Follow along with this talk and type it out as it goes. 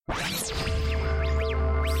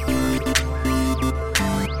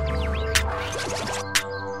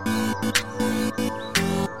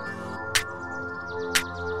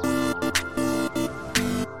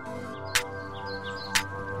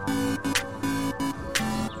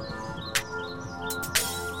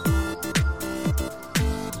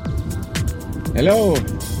Hello,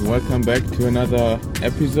 welcome back to another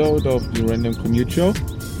episode of the Random Commute Show.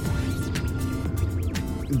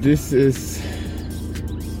 This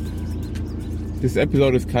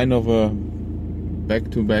episode is kind of a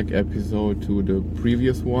back-to-back episode to the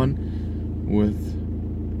previous one with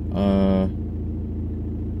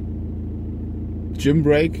gym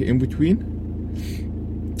break in between.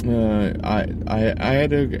 I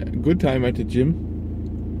had a good time at the gym.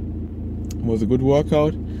 It was a good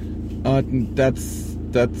workout.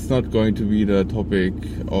 That's not going to be the topic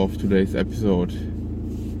of today's episode.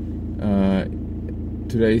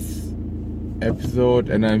 Today's episode,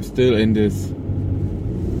 and I'm still in this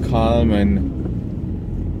calm and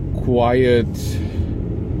quiet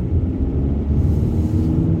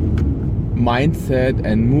mindset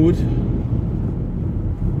and mood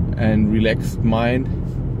and relaxed mind.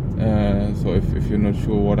 So if you're not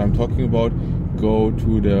sure what I'm talking about, go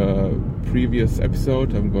to the previous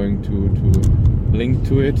episode. I'm going to link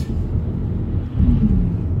to it.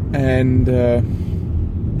 And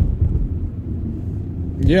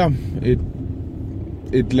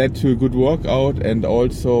it led to a good workout and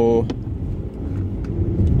also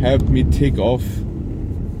helped me tick off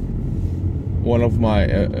one of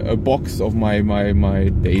a box of my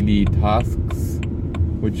daily tasks,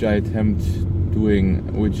 which I attempt doing,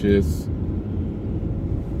 which is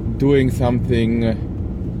doing something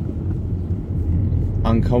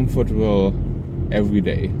uncomfortable every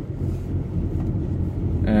day.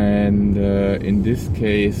 And in this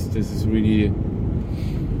case,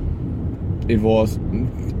 it was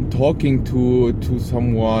talking to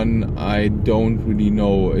someone I don't really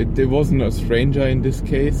know. It wasn't a stranger in this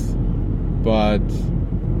case, but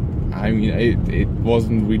I mean it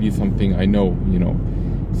wasn't really something I know, you know.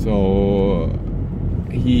 So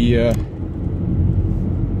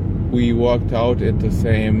we worked out at the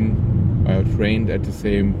same, trained at the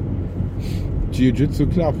same jiu-jitsu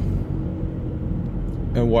club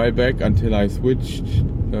a while back until I switched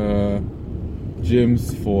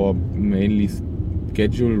gyms for mainly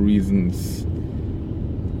schedule reasons.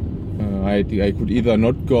 I could either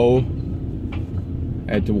not go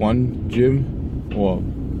at one gym or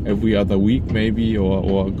every other week maybe,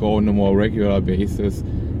 or go on a more regular basis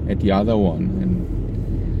at the other one,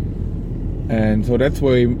 and so that's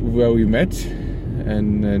where we met,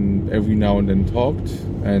 and every now and then talked,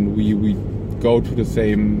 and we go to the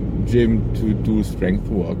same gym to do strength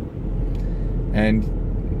work. And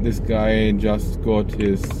this guy just got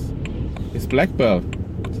his black belt,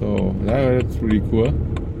 so that's really cool.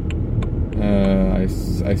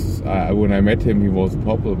 When I met him, he was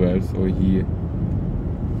purple belt, so he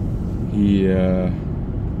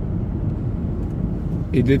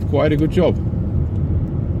did quite a good job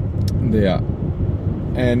there.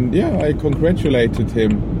 And I congratulated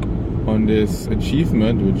him on this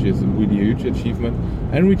achievement, which is a really huge achievement.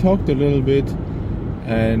 And we talked a little bit,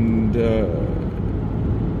 and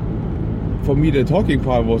for me the talking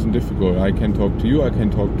part wasn't difficult. I can talk to you, I can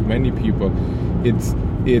talk to many people. It's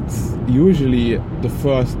usually the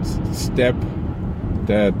first step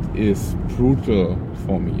that is brutal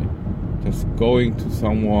for me. Just going to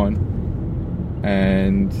someone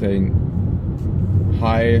and saying,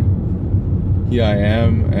 "Hi, here I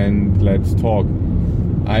am, and let's talk."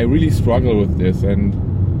 I really struggle with this, and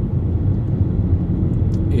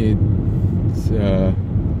it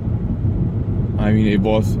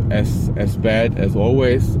was as bad as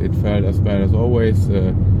always. It felt as bad as always.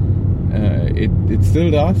 It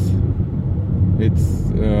still does.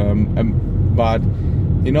 But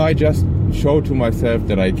I just show to myself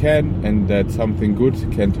that I can, and that something good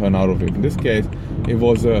can turn out of it. In this case, it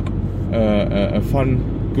was a fun,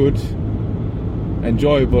 good,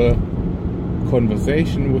 enjoyable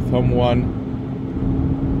conversation with someone,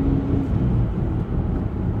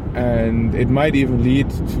 and it might even lead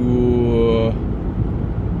to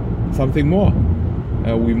something more.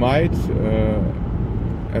 We might,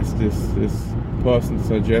 as this person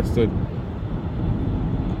suggested,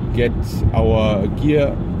 get our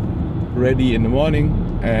gear ready in the morning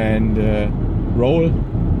and roll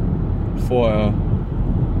for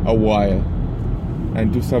a while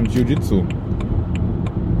and do some jiu-jitsu,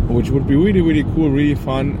 which would be really, really cool, really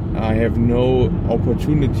fun. I have no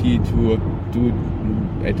opportunity to do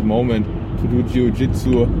at the moment to do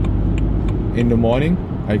jiu-jitsu in the morning.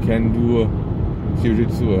 I can do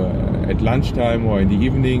jiu-jitsu at lunchtime or in the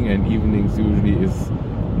evening, and evenings usually is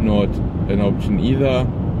not an option either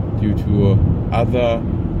due to other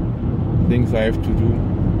things I have to do.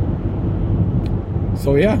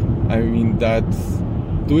 So that's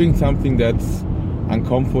doing something that's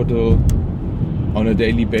uncomfortable on a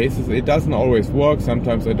daily basis. It doesn't always work.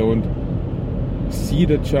 Sometimes I don't see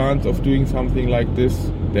the chance of doing something like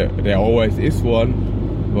this. There always is one,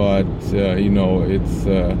 but it's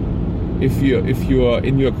if you are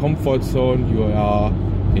in your comfort zone, you are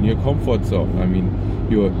in your comfort zone. I mean,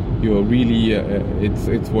 you're really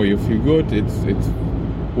it's where you feel good. It's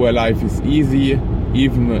where life is easy,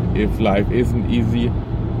 even if life isn't easy.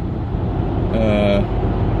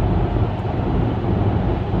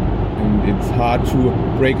 And it's hard to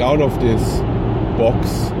break out of this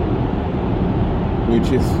box,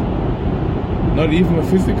 which is not even a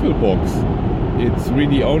physical box. It's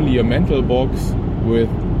really only a mental box with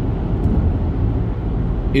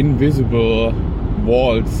invisible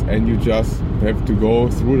walls, and you just have to go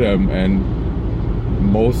through them, and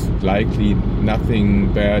most likely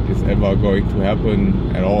nothing bad is ever going to happen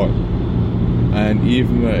at all. And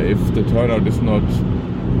even if the turnout is not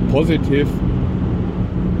positive,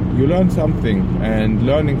 you learn something, and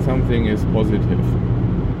learning something is positive.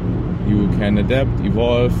 You can adapt,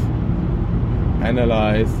 evolve,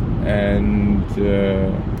 analyze, and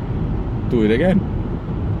do it again.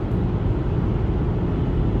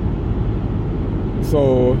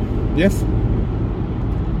 So yes,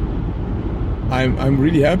 I'm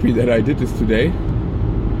really happy that I did this today.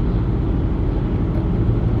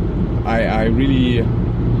 I really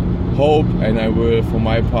hope, and I will for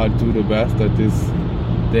my part do the best, that this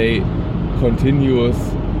day continues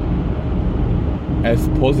as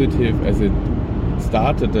positive as it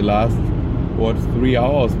started. The last 3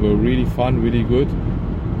 hours were really fun, really good,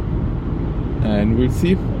 and we'll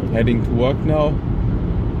see. Heading to work now,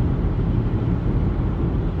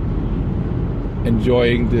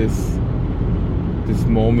 enjoying this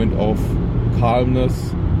moment of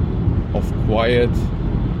calmness, of quiet,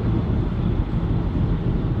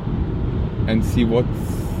 and see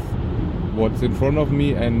what's in front of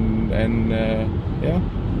me, and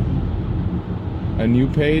a new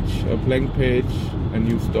page, a blank page, a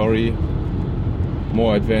new story,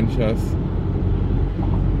 more adventures,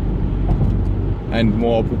 and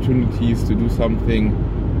more opportunities to do something,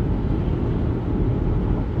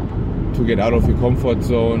 to get out of your comfort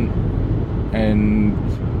zone and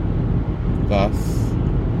thus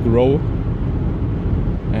grow.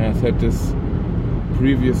 And I said this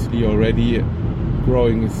previously already,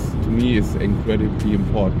 growing to me is incredibly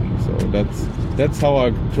important. So that's how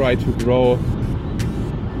I try to grow,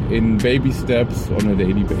 in baby steps on a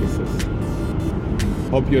daily basis.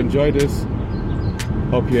 Hope you enjoy this.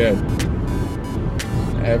 Hope you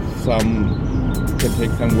can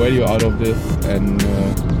take some value out of this, and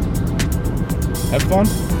have fun.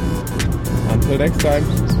 Until next time,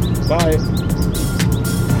 bye.